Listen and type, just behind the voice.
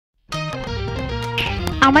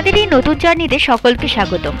আমাদের এই নতুন জার্নিতে সকলকে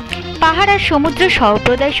স্বাগতম। পাহাড় আর সমুদ্র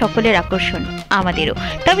সম্প্রদায় সকলের আকর্ষণ, আমাদেরও।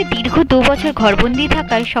 তবে দীর্ঘ 2 বছর ঘরবন্দি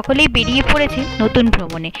থাকায় সকলেই বেরিয়ে পড়েছে নতুন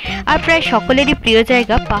ভ্রমণে। আর প্রায় সকলেরই প্রিয়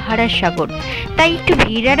জায়গা পাহাড় আর সাগর। তাই একটু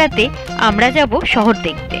ভিড় এড়াতে আমরা যাব শহর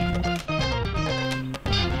দেখতে।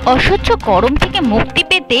 অসহ্য গরম থেকে মুক্তি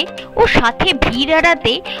পেতে ও সাথে ভিড়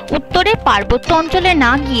এড়াতে উত্তরের পার্বত্য অঞ্চলে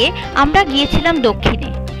না গিয়ে আমরা গিয়েছিলাম দক্ষিণে।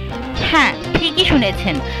 হ্যাঁ, ঠিকই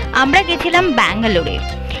শুনেছেন, আমরা গেছিলাম ব্যাঙ্গালোরে।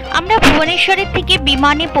 আমরা ভুবনেশ্বরের থেকে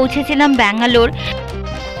বিমানে পৌঁছেছিলাম ব্যাঙ্গালোর।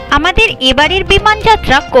 আমাদের এবারের বিমান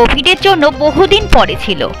যাত্রা কোভিডের জন্য বহুদিন পরে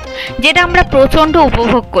ছিল, যেটা আমরা প্রচণ্ড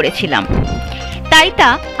উপভোগ করেছিলাম। তাই তা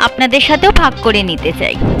আপনাদের সাথেও ভাগ করে নিতে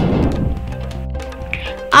চাই,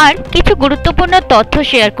 আর কিছু গুরুত্বপূর্ণ তথ্য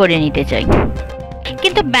শেয়ার করে নিতে চাই।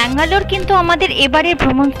 কিন্তু ব্যাঙ্গালোর কিন্তু আমাদের এবারের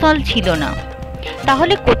ভ্রমণস্থল ছিল না।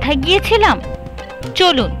 তাহলে কোথায় গিয়েছিলাম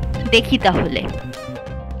চলুন দেখি তাহলে।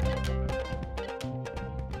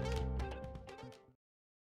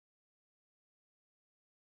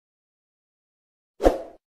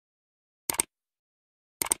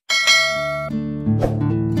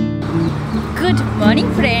 Good morning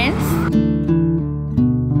friends.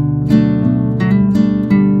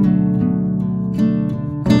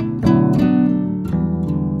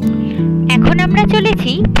 এখন আমরা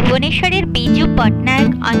চলেছি ভুবনেশ্বরের বিজু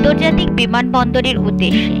পটনায়ক আন্তর্জাতিক বিমানবন্দরের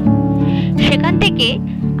উদ্দেশ্যে। সেখান থেকে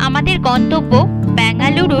আমাদের গন্তব্য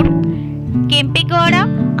বেঙ্গালুরুর কেম্পেগৌড়া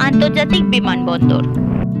আন্তর্জাতিক বিমানবন্দর।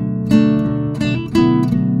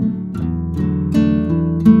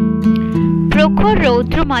 প্রখর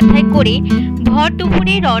রৌদ্র মাথায় করে ভর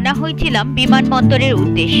দুপুরে রওনা হয়েছিলাম বিমানবন্দরের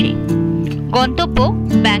উদ্দেশ্যে। গন্তব্য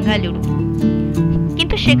বেঙ্গালুরু,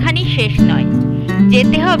 কিন্তু সেখানেই শেষ নয়,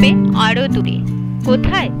 যেতে হবে আরো দূরে।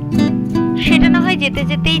 কোথায় সেটা না হয় যেতে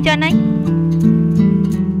যেতেই জানাই।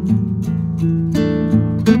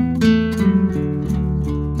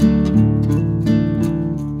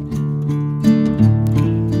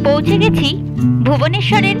 পৌঁছে গেছি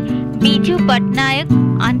ভুবনেশ্বরের বিজু পটনায়ক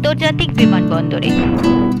আন্তর্জাতিক বিমানবন্দরে।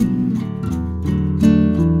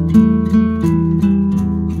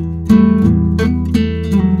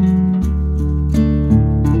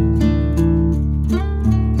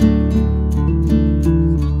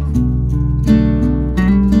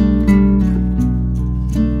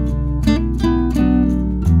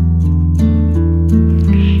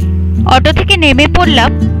 অটো থেকে নেমে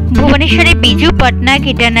পড়লাম ভুবনেশ্বরের বিজু পটনায়ক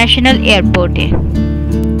ইন্টারন্যাশনাল এয়ারপোর্টে।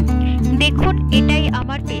 দেখুন, এটাই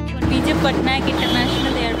আমার পেছন বিজু পটনায়ক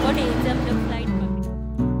ইন্টারন্যাশনাল এয়ারপোর্ট। এই যে আমরা ফ্লাইট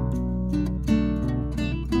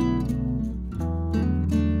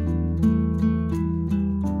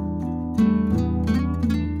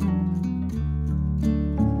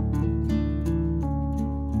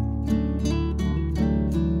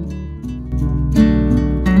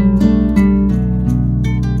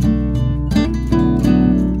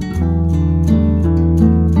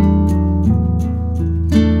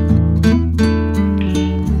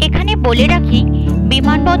বলে রাখি,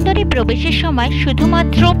 বিমানবন্দরে প্রবেশের সময়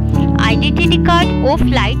শুধুমাত্র আইডেন্টিটি কার্ড ও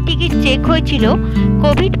ফ্লাইট টিকিট চেক হয়েছিল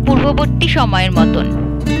কোভিড পূর্ববর্তী সময়ের মতন।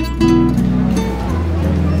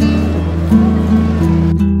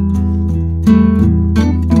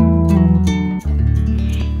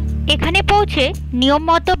 এখানে পৌঁছে নিয়ম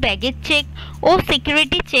মতো ব্যাগেজ চেক ও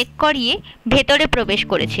সিকিউরিটি চেক করিয়ে ভেতরে প্রবেশ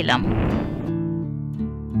করেছিলাম।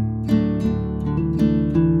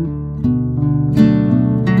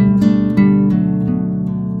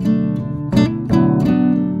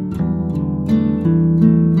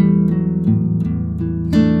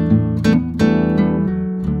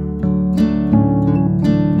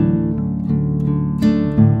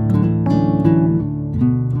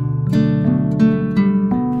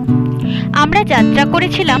 আমরা যাত্রা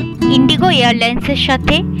করেছিলাম ইন্ডিগো এয়ারলাইন্সের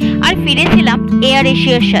সাথে আর ফিরেছিলাম এয়ার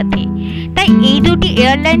এশিয়ার সাথে। তাই এই দুটি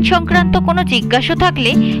এয়ারলাইন সংক্রান্ত কোনো জিজ্ঞাসা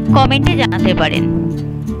থাকলে কমেন্টে জানাতে পারেন।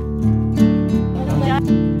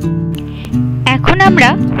 এখন আমরা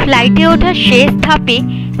ফ্লাইটে ওঠার শেষ ধাপে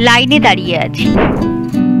লাইনে দাঁড়িয়ে আছি।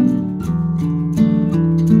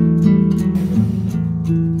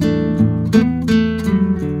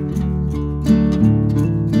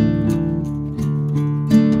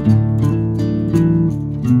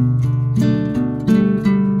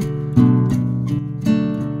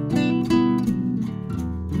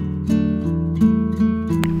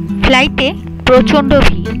 ফ্লাইটে প্রচণ্ড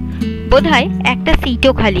ভিড়, বোধহয় একটা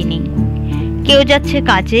সিটও খালি নেই। কেউ যাচ্ছে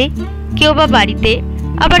কাজে, কেউ বা বাড়িতে,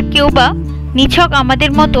 আবার কেউ বা নিছক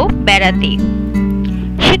আমাদের মতো বেড়াতে।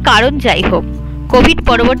 সে কারণ যাই হোক, কোভিড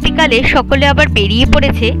পরবর্তীকালে সকলে আবার বেরিয়ে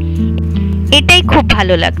পড়েছে, এটাই খুব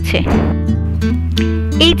ভালো লাগছে।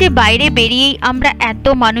 এই যে বাইরে বেরিয়েই আমরা এত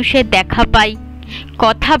মানুষের দেখা পাই,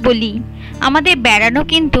 কথা বলি, আমাদের বেড়ানো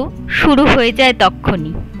কিন্তু শুরু হয়ে যায়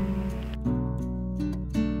তক্ষুনি।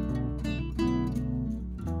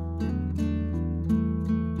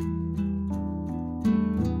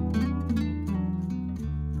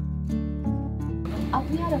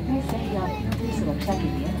 अपने और अपने सहयात्रियों की सुरक्षा के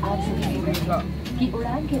लिए आप सभी कि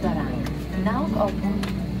उड़ान के दौरान नाक और मुंह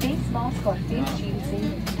फेस मास्क और फेस शील्ड से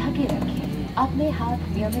ढके रखें। अपने हाथ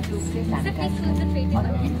नियमित रूप से सैनिटाइज करें और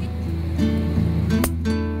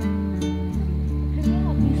कृपया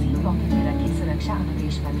अपनी सीट पॉकेट में रखे सुरक्षा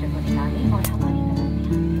आदेश पत्र को निकालें और हमारी तरफ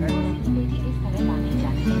ध्यान दें। पेटी इस तरह बांधी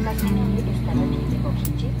जाती है, कसने के लिए इस तरह फीते को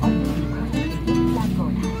खींचे और पेटी खोलने के लिए फ्लैग को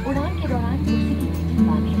उठाएं। उड़ान के दौरान कुर्सी की पेटी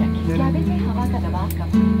बांधी रखें। कैबिन में हवा का दबाव कम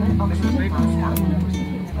होने पर ऑक्सीजन मास्क आपकी कुर्सी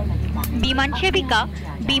के ऊपर लगे বিমান সেবিকা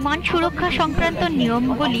বিমান সুরক্ষা সংক্রান্ত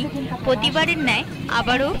নিয়মগুলি প্রতিবারের ন্যায়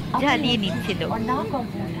আবারও ঝালিয়ে নিচ্ছিল।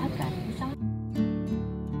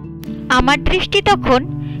 আমার দৃষ্টি তখন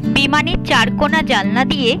বিমানের চারকোনা জানলা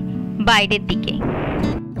দিয়ে বাইরের দিকে।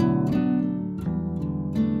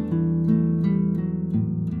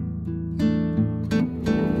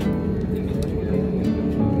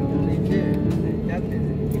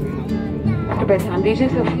 ध्यान दीजिए,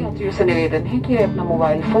 सभी यात्रियों से निवेदन है कि अपना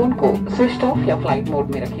मोबाइल फोन को स्विच ऑफ या फ्लाइट मोड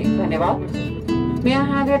में रखें। धन्यवाद। May I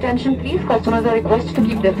have your attention please? Customers are requested to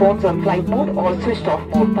keep their phones on flight mode or switched off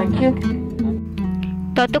mode. Thank you.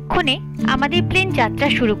 ততক্ষণে আমাদের প্লেন যাত্রা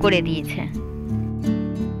শুরু করে দিয়েছে।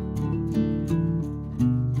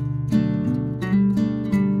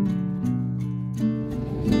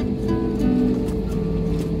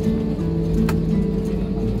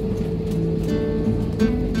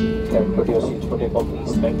 Put your seat for takeoff,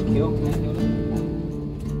 please. Thank you.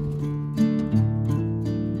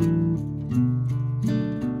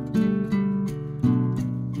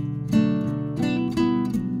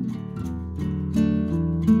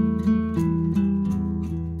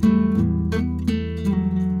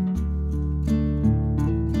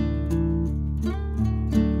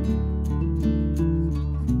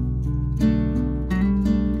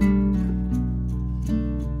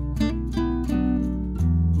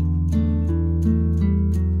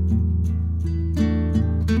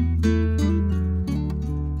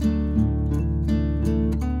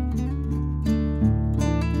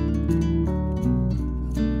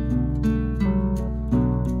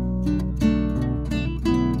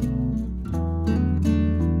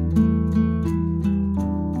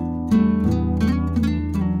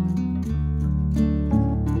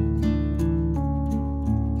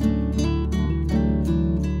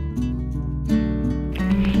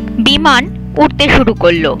 বিমান উঠতে শুরু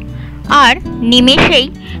করলো আর নিমেষেই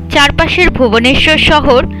চারপাশের ভুবনেশ্বর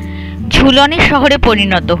শহর ঝুলনের শহরে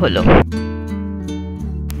পরিণত হলো।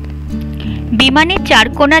 বিমানের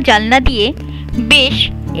চারকোনা জানলা দিয়ে বেশ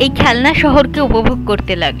এই খেলনা শহরকে উপভোগ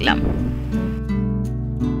করতে লাগলাম।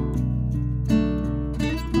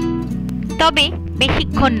 তবে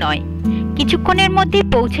বেশিক্ষণ নয়, কিছুক্ষণের মধ্যেই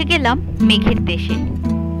পৌঁছে গেলাম মেঘের দেশে।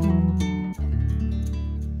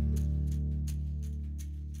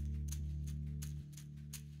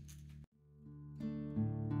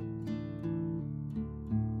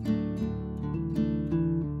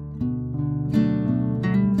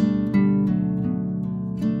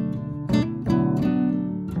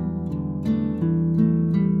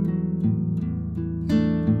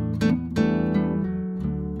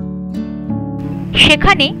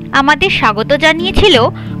 সেখানে আমাদের স্বাগত জানিয়েছিল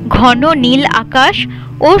ঘন নীল আকাশ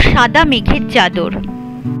ও সাদা মেঘের চাদর।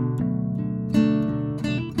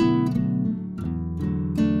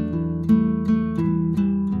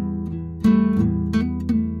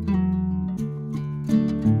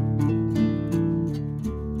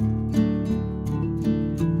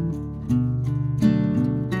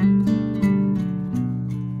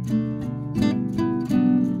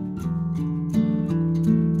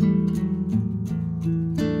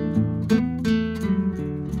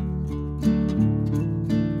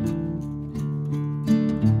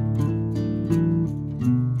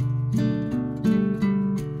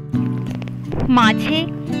 মাঝে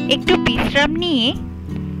একটু বিশ্রাম নিয়ে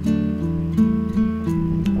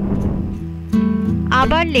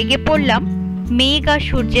আবার লেগে পড়লাম মেঘ আর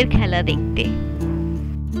সূর্যের খেলা দেখতে।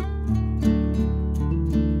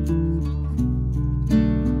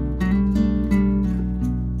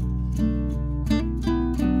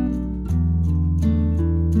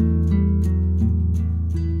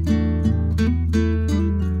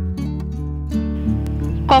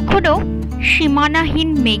 কখনো সীমানাহীন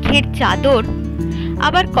মেঘের চাদর,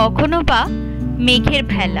 আবার কখনো বা মেঘের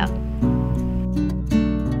ভেলা,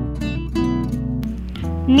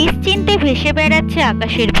 নিশ্চিন্তে ভেসে বেড়াচ্ছে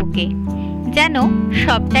আকাশের বুকে, যেন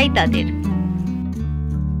সবটাই তাদের।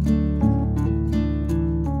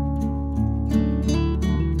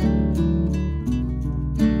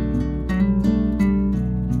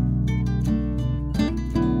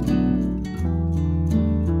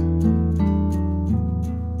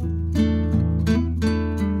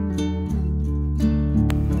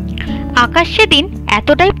 আকাশ সেদিন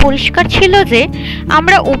এতটাই পরিষ্কার ছিল যে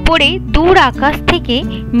আমরা উপরে দূর আকাশ থেকে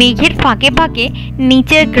মেঘের ফাঁকে ফাঁকে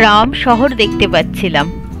নিচের গ্রাম শহর দেখতে পাচ্ছিলাম।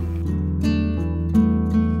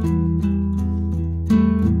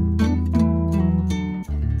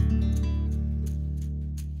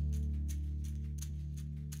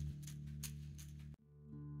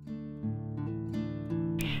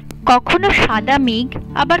 কখনো সাদা মেঘ,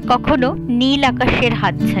 আবার কখনো নীল আকাশের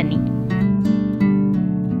হাতছানি।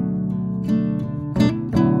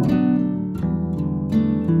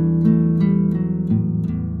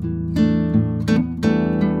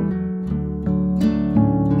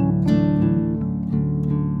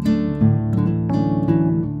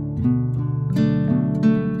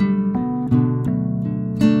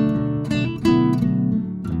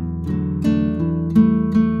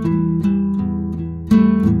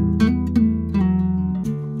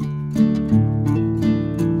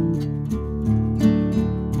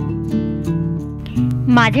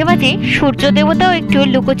 মাঝে মাঝে সূর্য দেবতাও একটু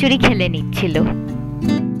লুকোচুরি খেলে নিচ্ছিল।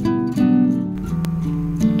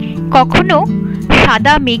 কখনো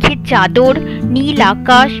সাদা মেঘের চাদর, নীল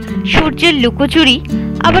আকাশ, সূর্যের লুকোচুরি,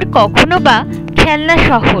 আবার কখনো বা খেলনা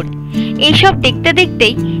শহর, এইসব দেখতে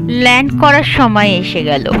দেখতেই ল্যান্ড করার সময় এসে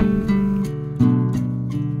গেল।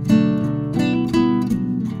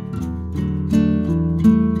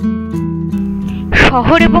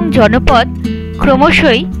 শহর এবং জনপদ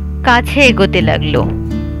ক্রমশই কাছে এগোতে লাগলো,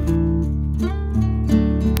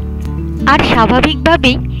 আর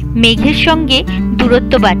স্বাভাবিকভাবেই মেঘের সঙ্গে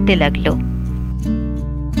দূরত্ব বাড়তে লাগলো।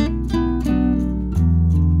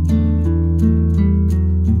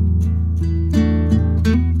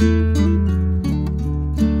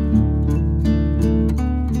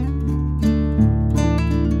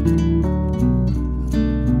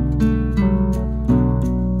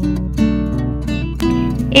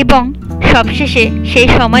 এবং সবশেষে সেই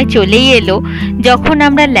সময় চলেই এলো যখন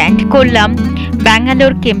আমরা ল্যান্ড করলাম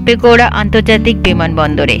ব্যাঙ্গালোর কেম্পেগৌড়া আন্তর্জাতিক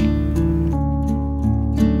বিমানবন্দরে।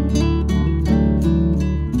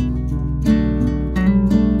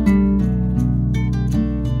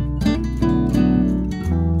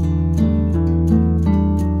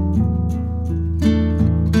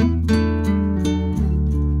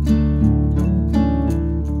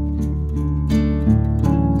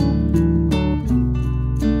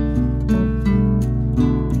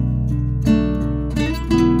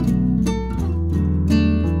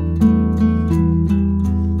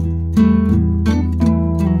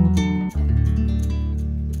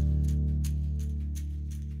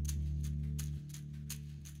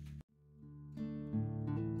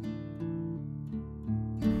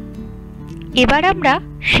 এবার আমরা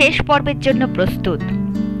শেষ পর্বের জন্য প্রস্তুত।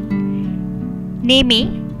 নেমে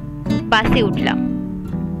বাসে উঠলাম।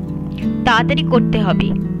 তাড়াতাড়ি করতে হবে,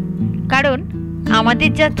 কারণ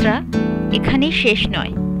আমাদের যাত্রা এখানেই শেষ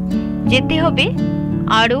নয়, যেতে হবে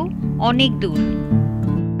আরো অনেক দূর।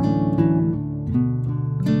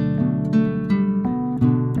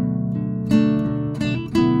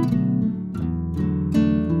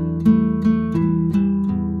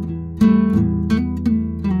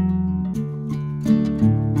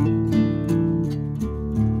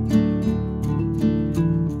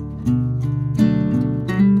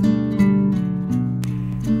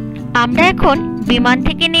 আমরা এখন বিমান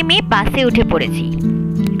থেকে নেমে বাসে উঠে পড়েছি।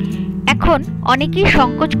 এখন অনেকেই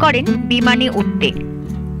সংকোচ করেন বিমানে উঠতে,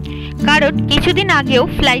 কারণ কিছুদিন আগেও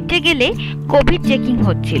ফ্লাইটে গেলে কোভিড চেকিং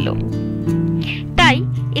হচ্ছিল। তাই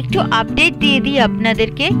একটু আপডেট দিয়ে দিই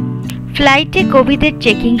আপনাদেরকে ফ্লাইটে কোভিডের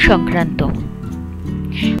চেকিং সংক্রান্ত।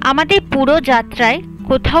 আমাদের পুরো যাত্রায়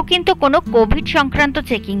কোথাও কিন্তু কোনো কোভিড সংক্রান্ত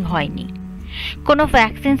চেকিং হয়নি, কোনো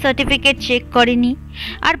ভ্যাকসিন সার্টিফিকেট চেক করেনি,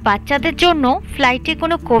 আর বাচ্চাদের জন্য ফ্লাইটে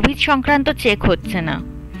কোনো কোভিড সংক্রান্ত চেক হচ্ছে না।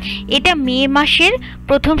 এটা মে মাসের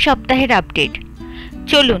প্রথম সপ্তাহের আপডেট।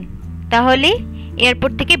 চলুন তাহলে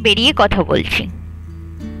এয়ারপোর্ট থেকে বেরিয়ে কথা বলছি।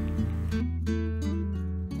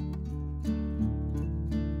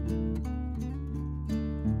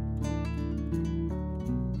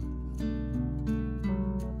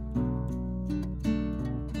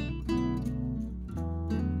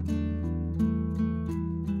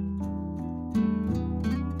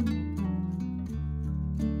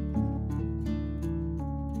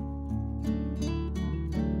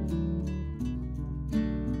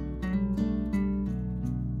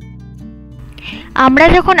 আমরা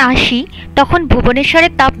যখন আসি তখন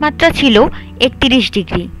ভুবনেশ্বরের তাপমাত্রা ছিল 31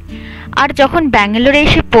 ডিগ্রি, আর যখন ব্যাঙ্গালোরে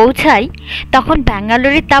এসে পৌঁছাই তখন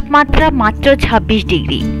ব্যাঙ্গালোরের তাপমাত্রা মাত্র 26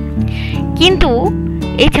 ডিগ্রি। কিন্তু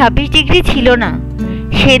এই 26 ডিগ্রি ছিল না,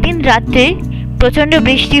 সেদিন রাত্রে প্রচণ্ড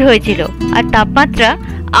বৃষ্টি হয়েছিল আর তাপমাত্রা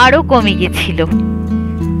আরও কমে গেছিল।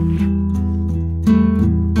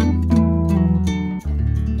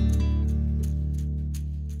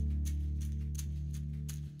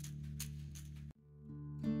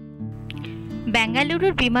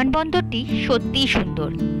 বেঙ্গালুরুর বিমানবন্দরটি সত্যিই সুন্দর।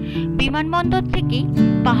 বিমানবন্দর থেকেই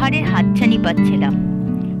পাহাড়ের হাতছানি পাচ্ছিলাম।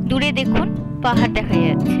 দূরে দেখুন পাহাড় দেখা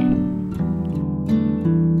যাচ্ছে।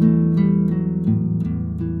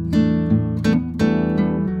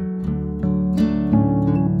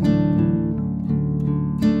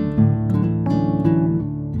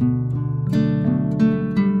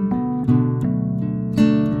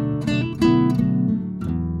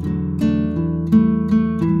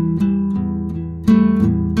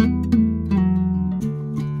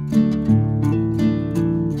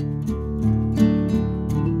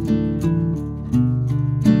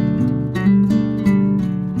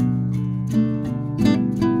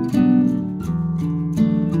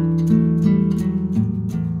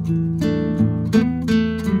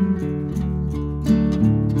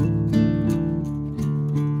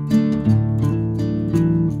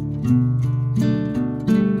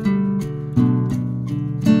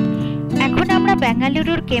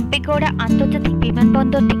 বেঙ্গালুরুর কেম্পেগৌড়া আন্তর্জাতিক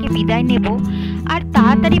বিমানবন্দর থেকে বিদায় নেব আর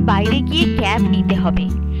তাড়াতাড়ি বাইরে গিয়ে ক্যাব নিতে হবে,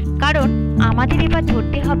 কারণ আমাদের এবার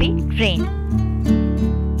ধরতে হবে ট্রেন।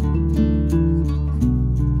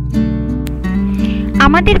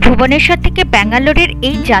 আমাদের ভুবনেশ্বর থেকে ব্যাঙ্গালোরের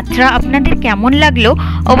এই যাত্রা আপনাদের কেমন লাগলো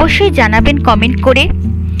অবশ্যই জানাবেন কমেন্ট করে।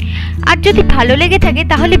 আর যদি ভালো লেগে থাকে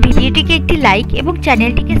তাহলে ভিডিওটিকে একটি লাইক এবং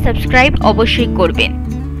চ্যানেলটিকে সাবস্ক্রাইব অবশ্যই করবেন।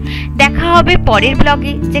 দেখা হবে পরের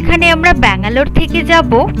ব্লগে, যেখানে আমরা ব্যাঙ্গালোর থেকে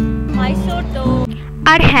যাব মাইসোর।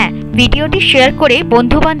 আর হ্যাঁ, ভিডিওটি শেয়ার করে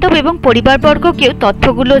বন্ধু বান্ধব এবং পরিবারবর্গকেও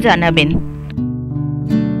তথ্যগুলো জানাবেন।